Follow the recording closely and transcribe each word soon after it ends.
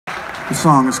The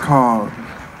song is called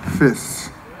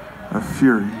Fists of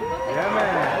Fury. Yeah,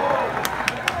 man.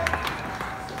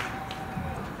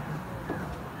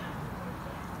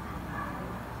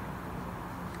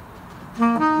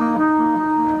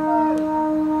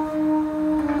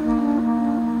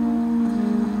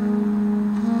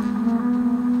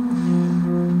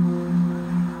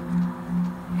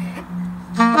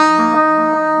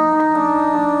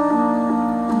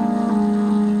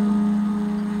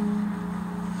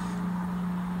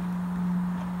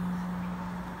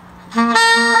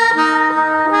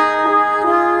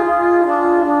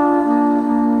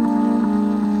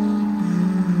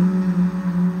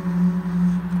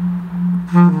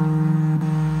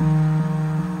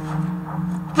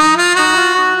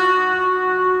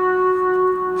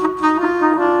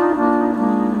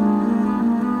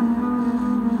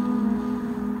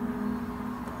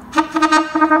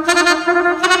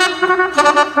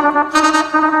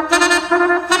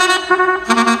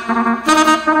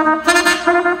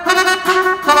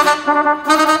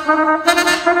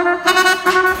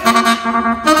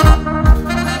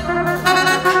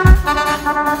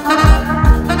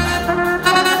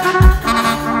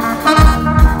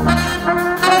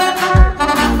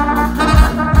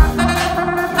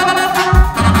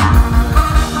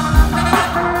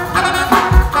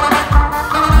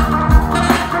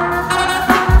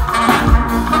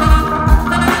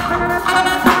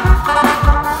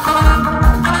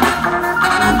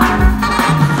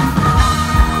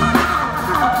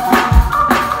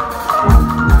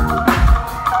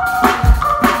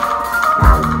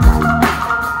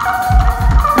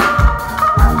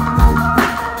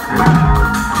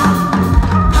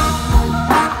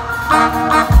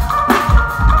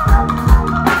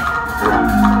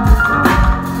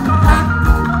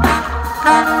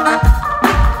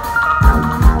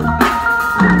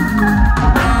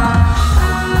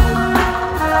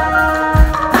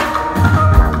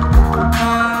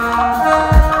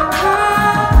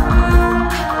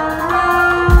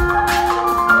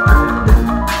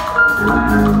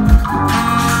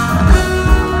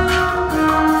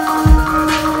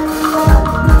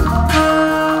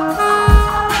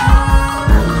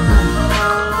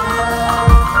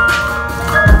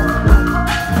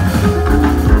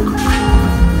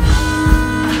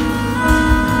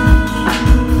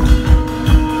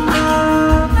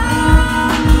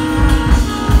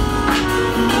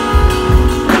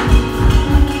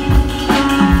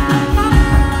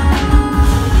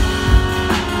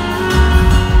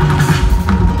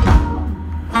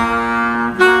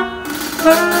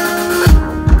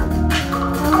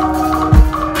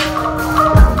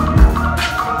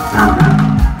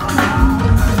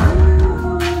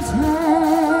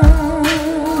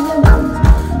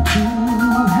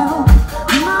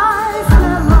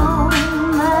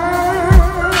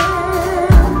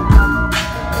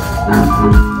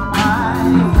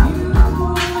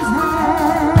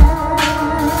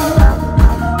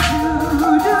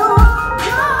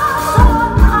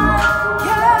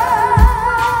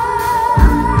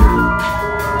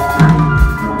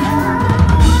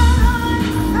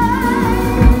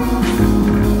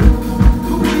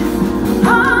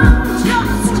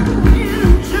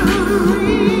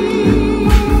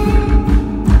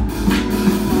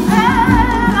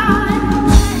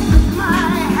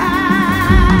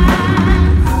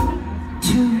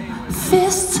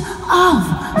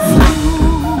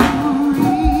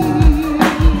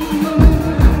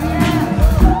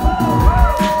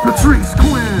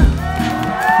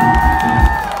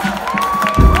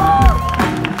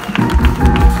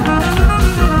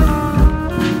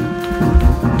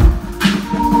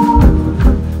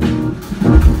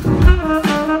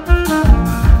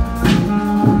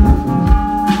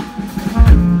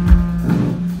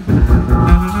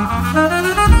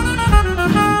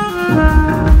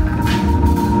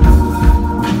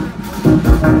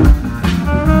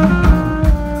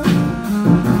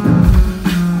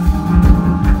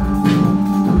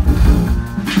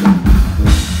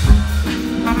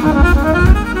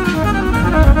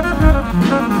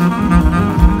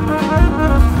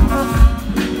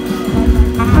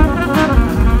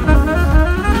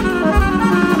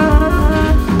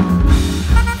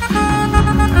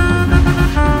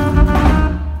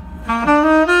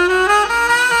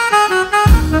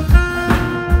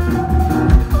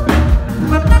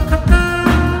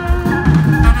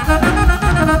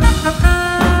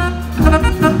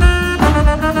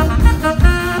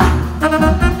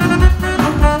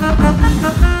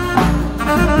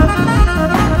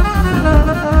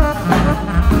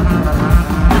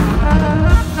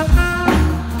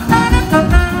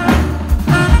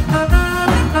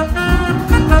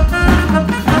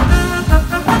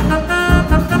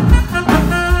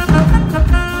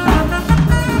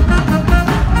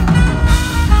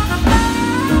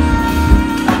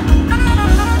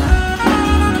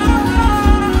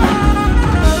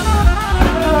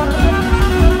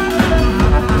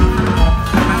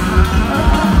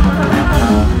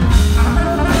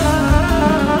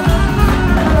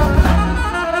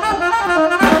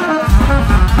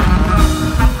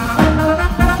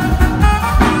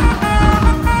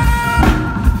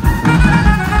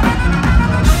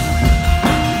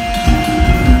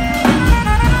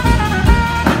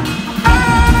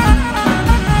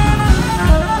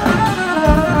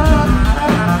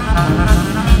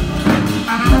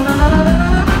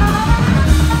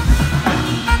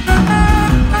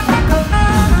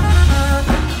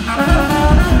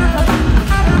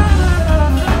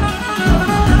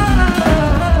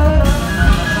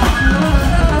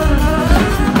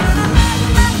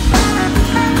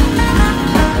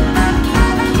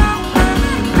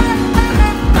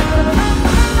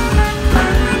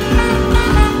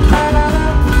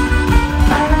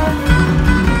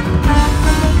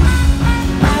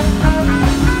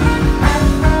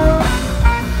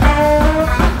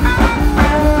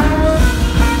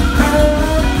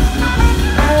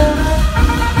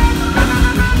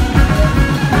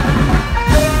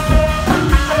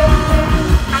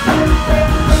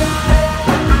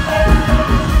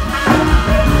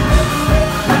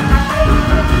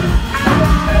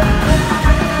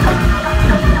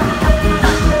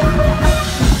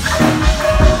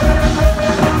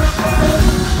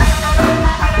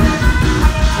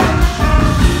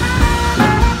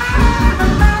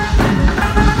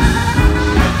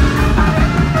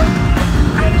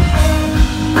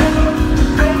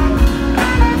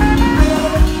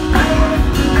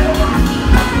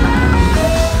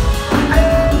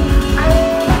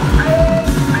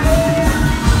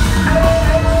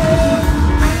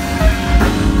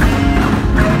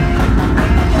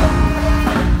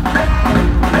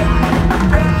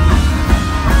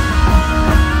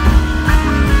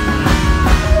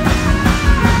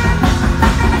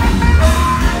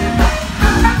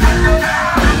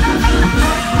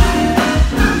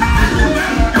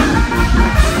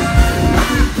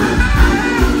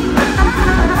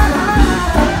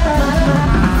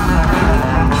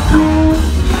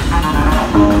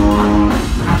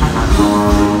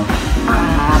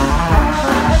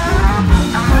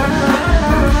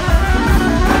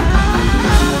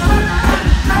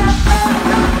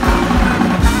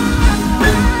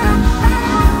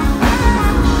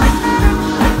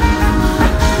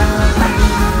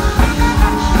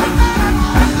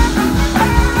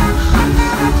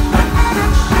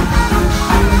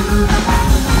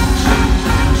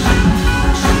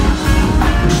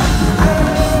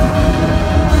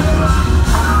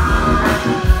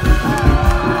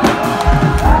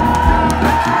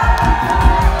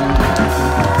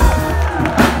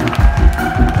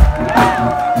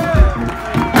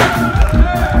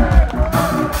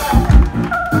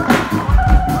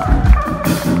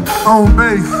 On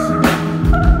bass,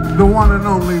 the one and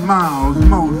only Miles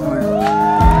Mosley.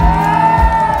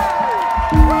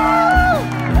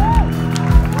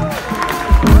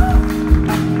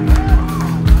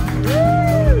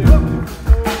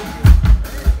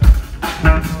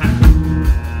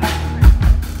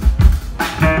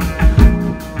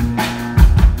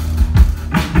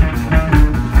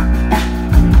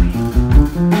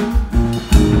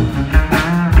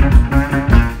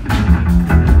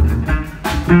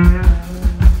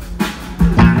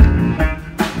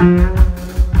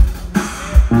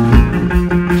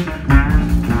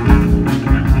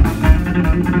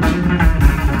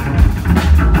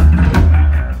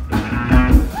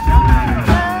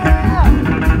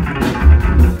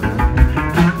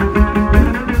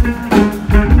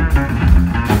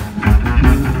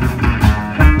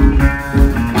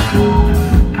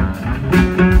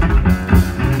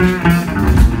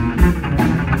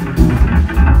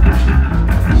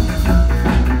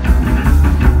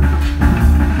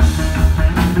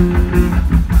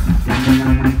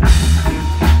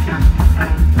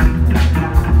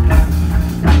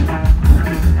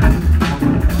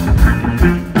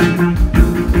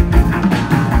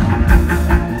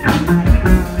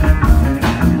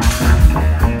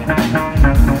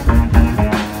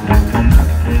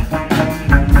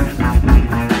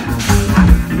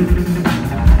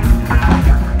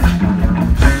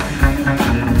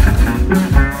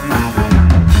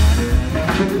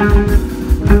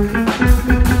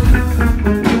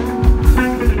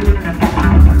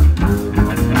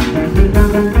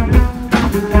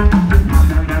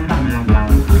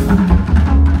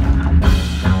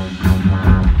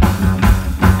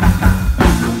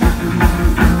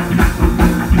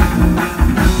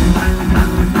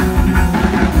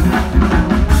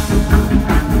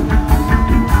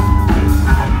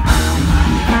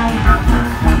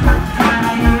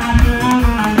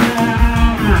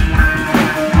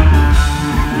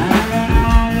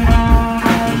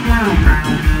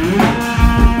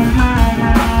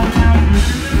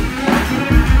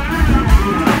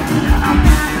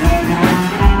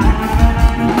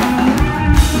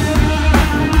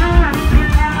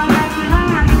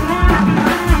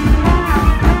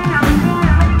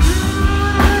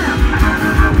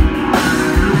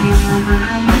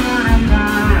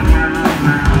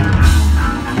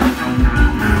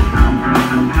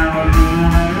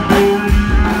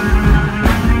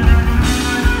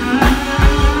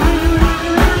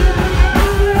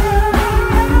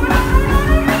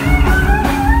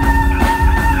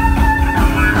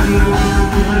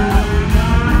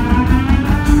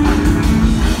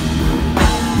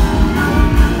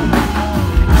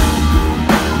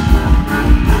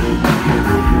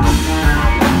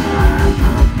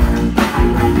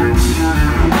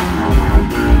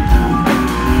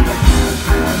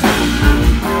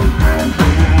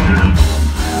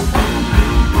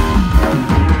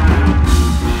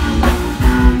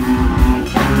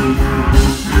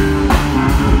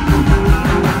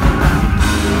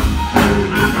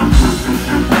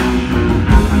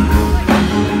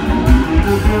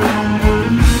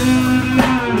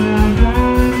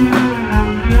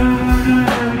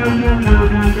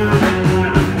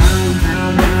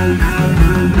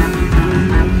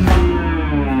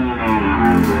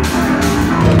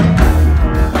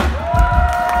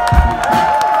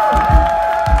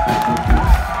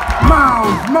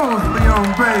 Mosley on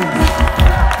bass.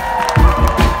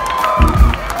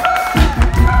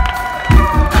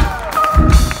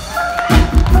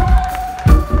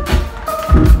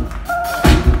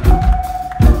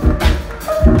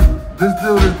 This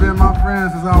dude has been my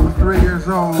friend since I was 3 years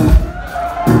old.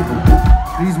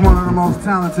 He's one of the most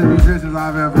talented musicians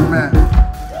I've ever met.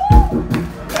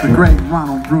 The great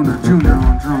Ronald Bruner Jr.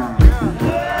 on drums.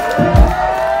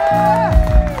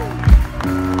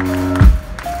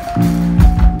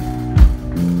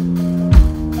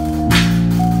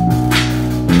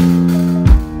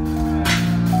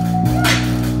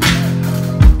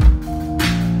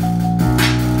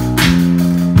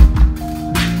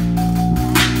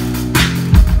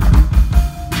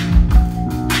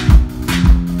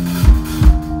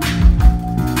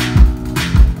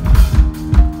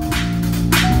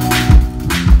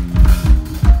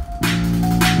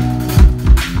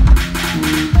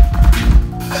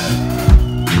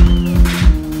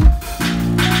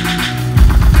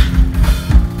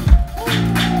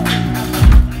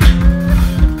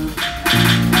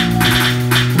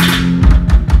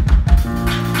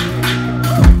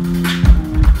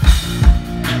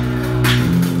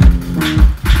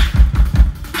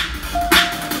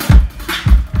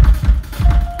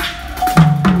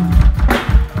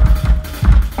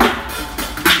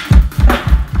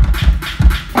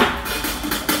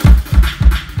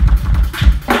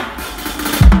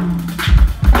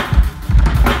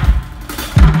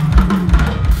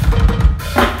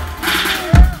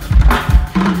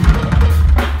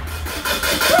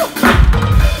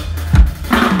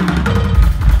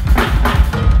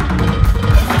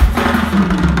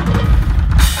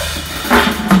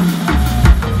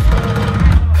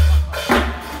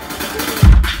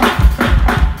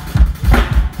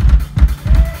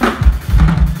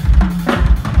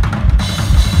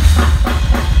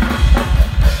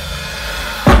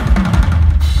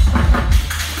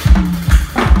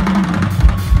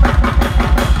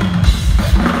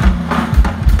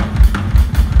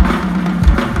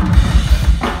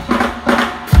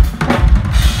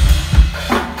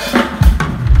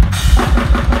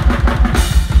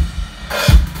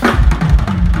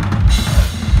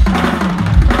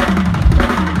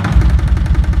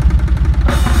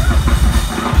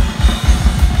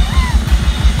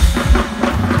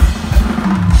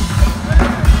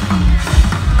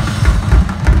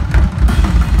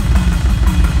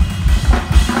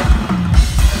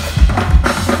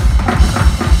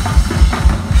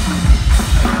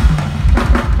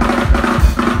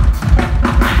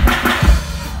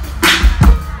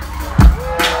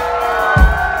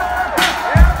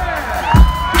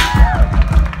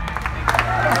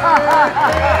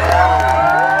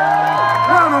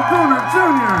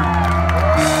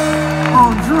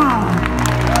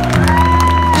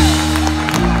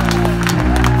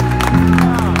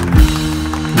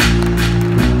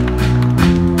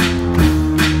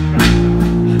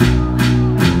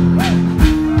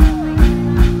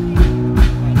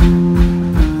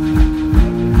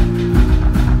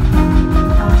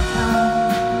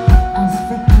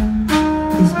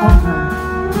 is over.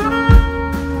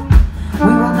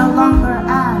 We will no longer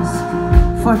ask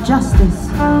for justice.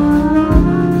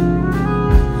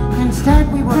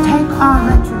 Instead, we will take our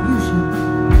retribution.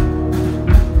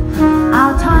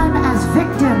 Our time as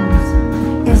victims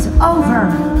is over.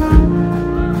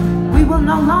 We will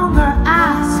no longer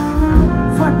ask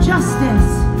for justice.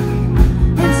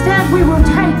 Instead, we will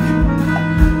take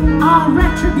our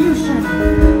retribution.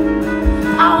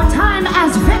 Our time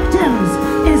as victims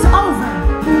is over.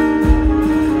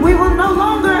 We will no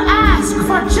longer ask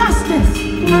for justice.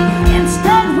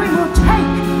 Instead, we will take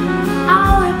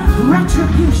our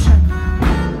retribution.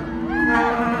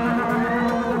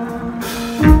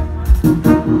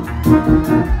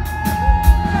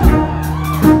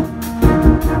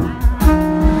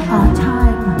 Our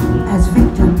time as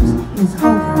victims is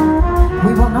over.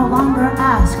 We will no longer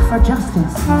ask for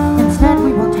justice. Instead,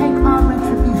 we will take our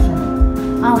retribution.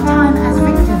 Our time as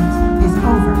victims is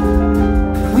over.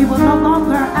 We will no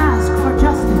longer ask for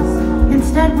justice.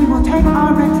 Instead, we will take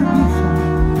our retribution.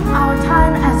 Our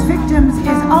time as victims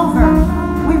is over.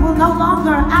 We will no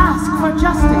longer ask for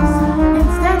justice.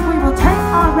 Instead, we will take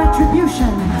our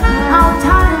retribution. Our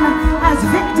time as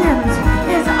victims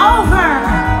is over.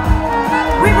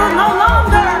 We will no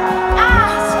longer ask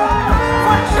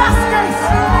for justice.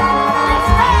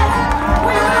 Instead,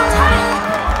 we will take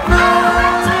our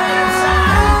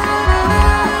retribution.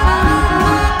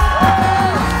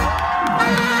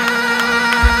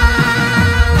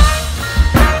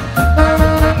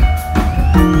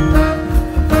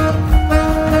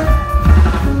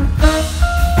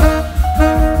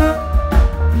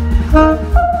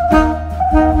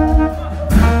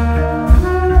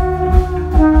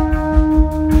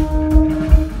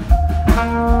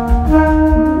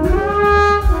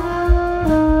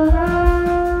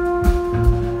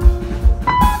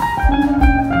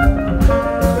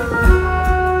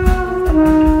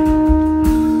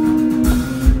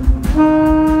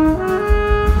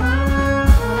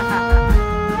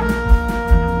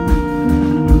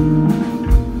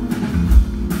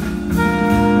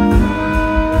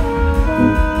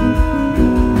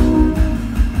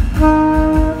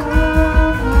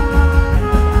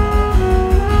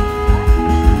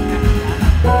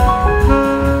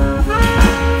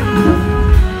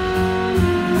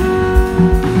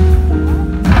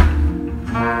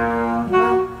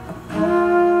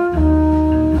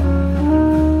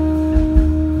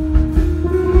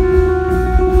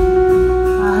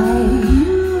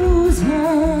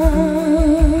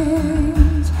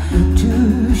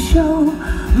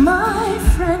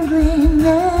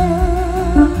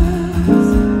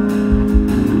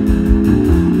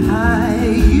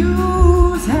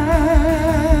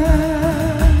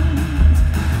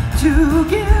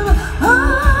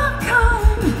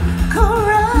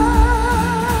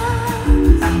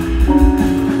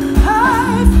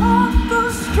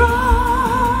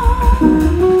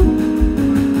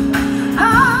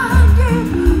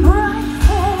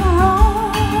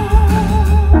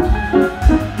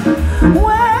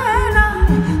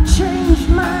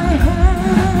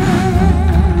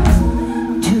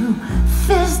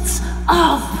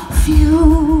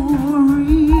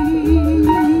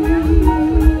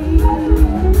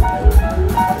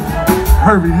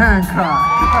 Herbie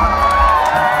Hancock.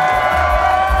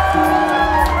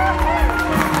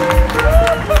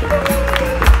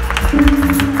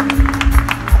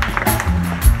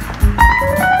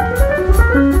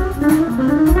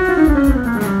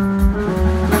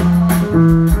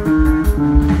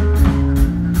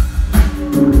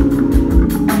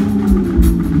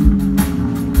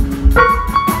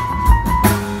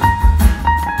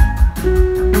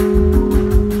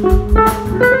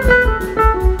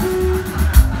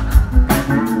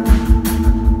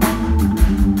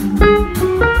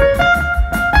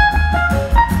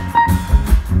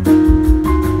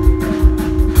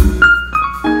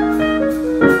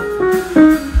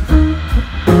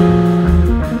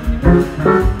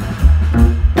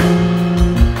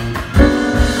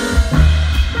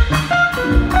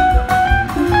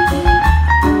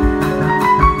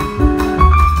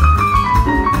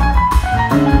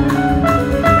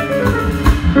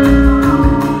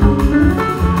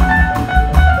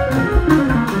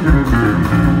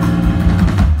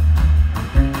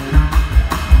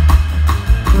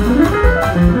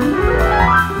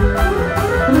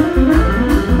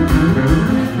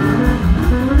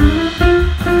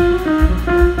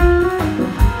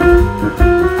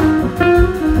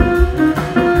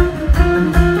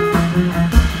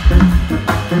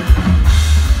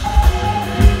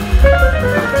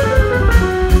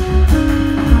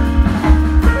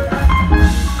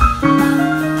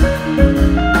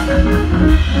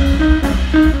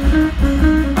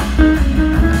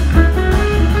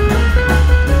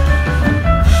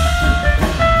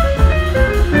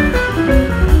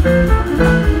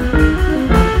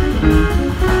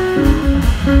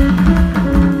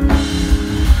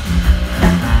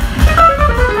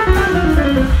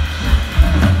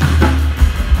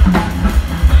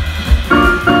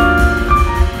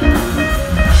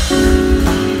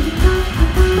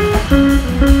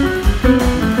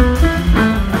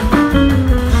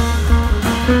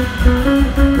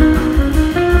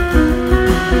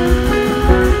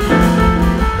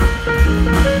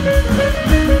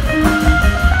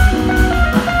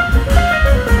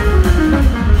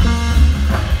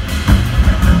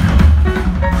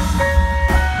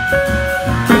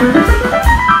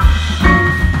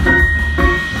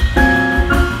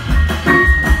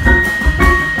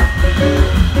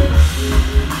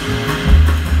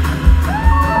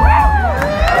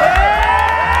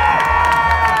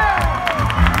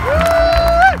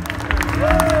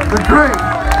 the great,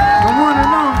 the one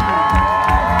and only,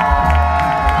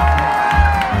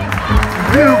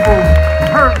 beautiful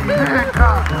Herbie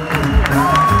Hancock.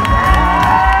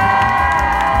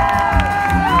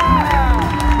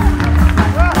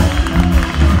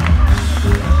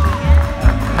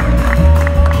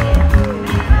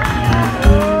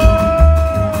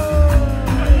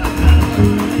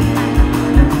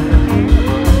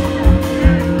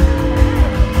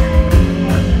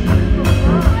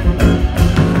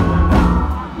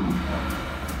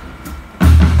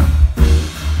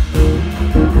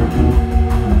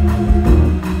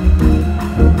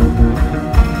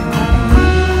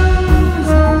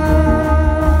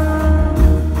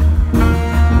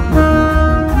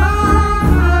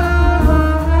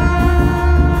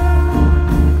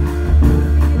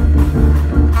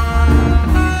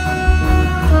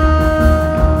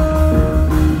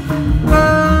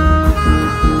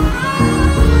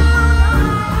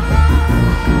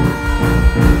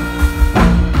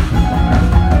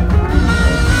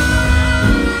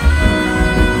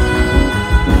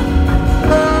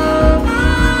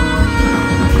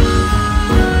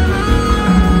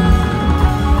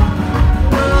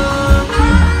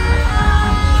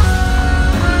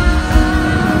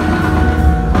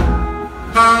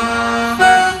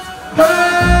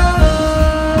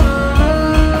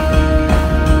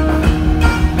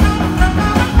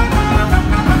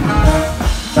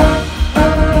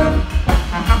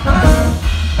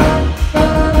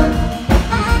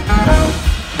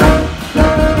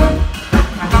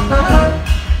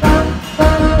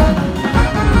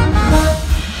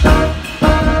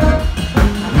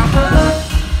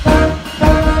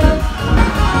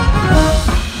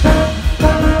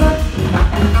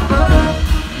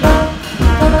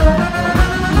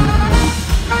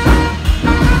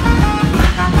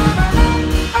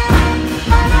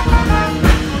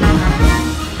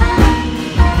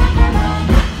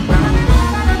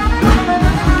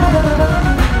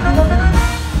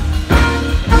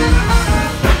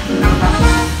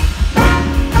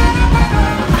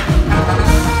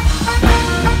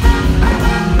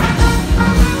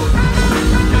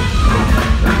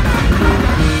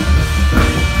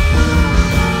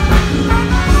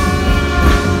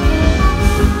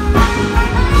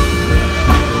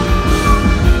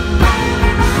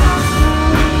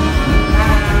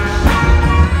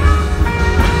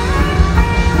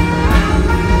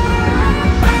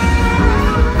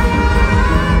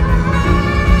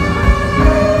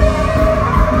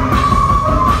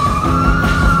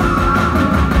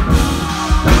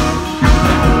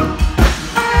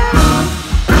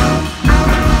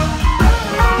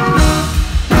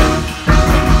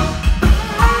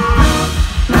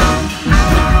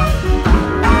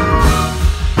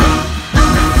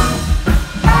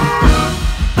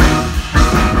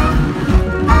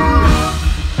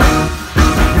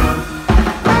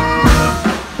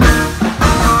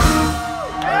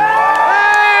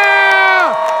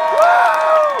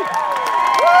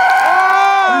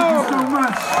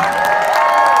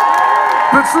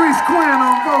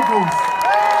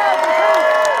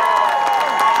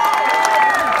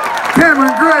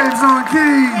 On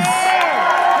keys,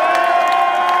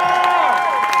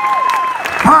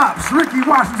 Pops, Ricky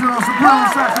Washington on soprano,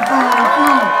 saxophone, and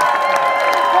flute,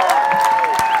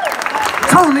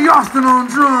 Tony Austin on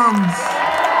drums,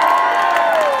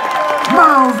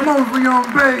 Miles Mosley on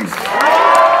bass,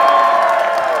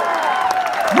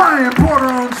 Ryan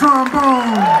Porter on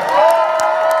trombone,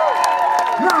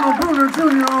 Ronald Bruner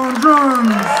Jr. on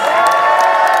drums,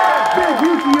 Big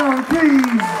Yuki on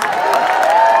keys.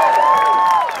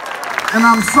 And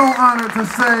I'm so honored to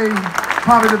say,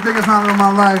 probably the biggest honor of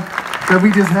my life, that we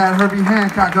just had Herbie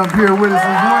Hancock up here with us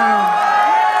as well.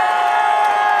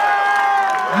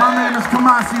 My name is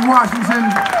Kamasi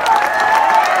Washington.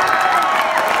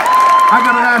 I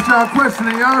gotta ask y'all a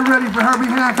question. Are y'all ready for Herbie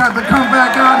Hancock to come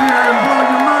back out here and blow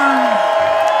your mind?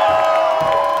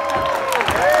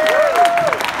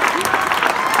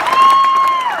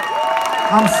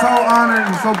 I'm so honored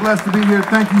and so blessed to be here.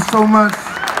 Thank you so much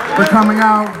for coming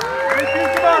out.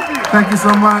 Thank you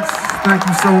so much. Thank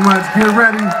you so much. Get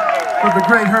ready for the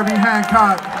great Herbie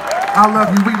Hancock. I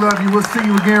love you. We love you. We'll see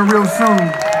you again real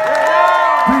soon.